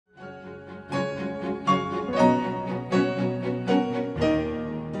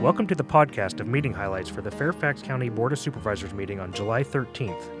Welcome to the podcast of meeting highlights for the Fairfax County Board of Supervisors meeting on July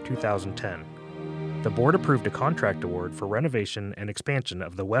 13th, 2010. The board approved a contract award for renovation and expansion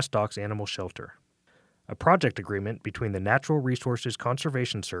of the West Docks Animal Shelter. A project agreement between the Natural Resources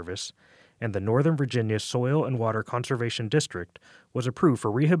Conservation Service and the Northern Virginia Soil and Water Conservation District was approved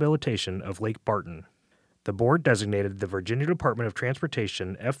for rehabilitation of Lake Barton. The board designated the Virginia Department of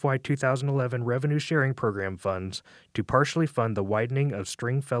Transportation FY 2011 Revenue Sharing Program funds to partially fund the widening of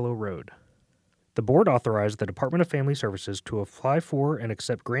Stringfellow Road. The board authorized the Department of Family Services to apply for and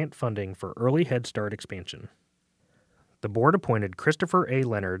accept grant funding for early Head Start expansion. The board appointed Christopher A.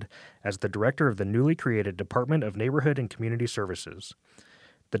 Leonard as the director of the newly created Department of Neighborhood and Community Services.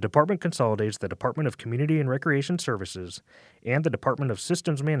 The department consolidates the Department of Community and Recreation Services and the Department of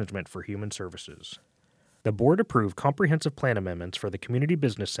Systems Management for Human Services. The board approved comprehensive plan amendments for the community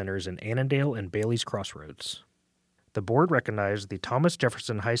business centers in Annandale and Bailey's Crossroads. The board recognized the Thomas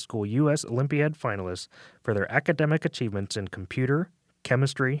Jefferson High School U.S. Olympiad finalists for their academic achievements in computer,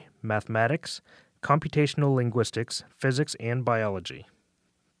 chemistry, mathematics, computational linguistics, physics, and biology.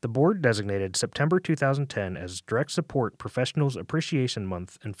 The board designated September 2010 as Direct Support Professionals Appreciation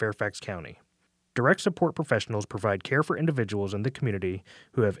Month in Fairfax County. Direct support professionals provide care for individuals in the community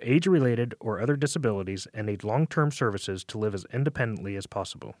who have age-related or other disabilities and need long-term services to live as independently as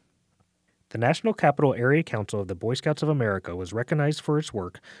possible. The National Capital Area Council of the Boy Scouts of America was recognized for its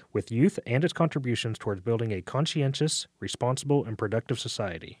work with youth and its contributions towards building a conscientious, responsible, and productive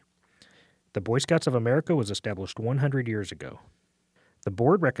society. The Boy Scouts of America was established 100 years ago. The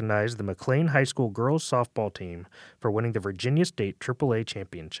board recognized the McLean High School girls softball team for winning the Virginia State AAA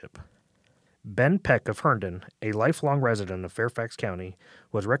championship. Ben Peck of Herndon, a lifelong resident of Fairfax County,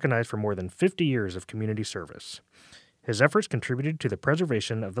 was recognized for more than 50 years of community service. His efforts contributed to the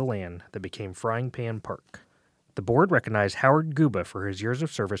preservation of the land that became Frying Pan Park. The board recognized Howard Guba for his years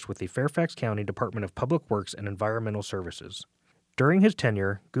of service with the Fairfax County Department of Public Works and Environmental Services. During his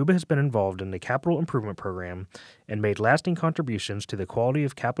tenure, Guba has been involved in the Capital Improvement Program and made lasting contributions to the quality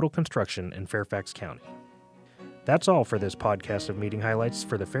of capital construction in Fairfax County. That's all for this podcast of meeting highlights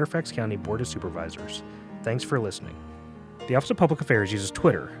for the Fairfax County Board of Supervisors. Thanks for listening. The Office of Public Affairs uses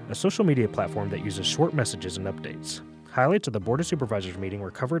Twitter, a social media platform that uses short messages and updates. Highlights of the Board of Supervisors meeting were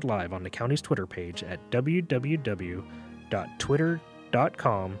covered live on the county's Twitter page at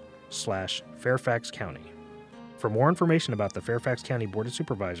www.twitter.com/Fairfax County. For more information about the Fairfax County Board of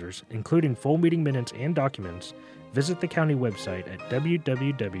Supervisors, including full meeting minutes and documents, visit the county website at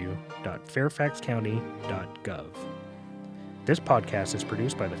www.fairfaxcounty.gov. This podcast is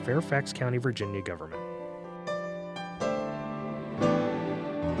produced by the Fairfax County, Virginia government.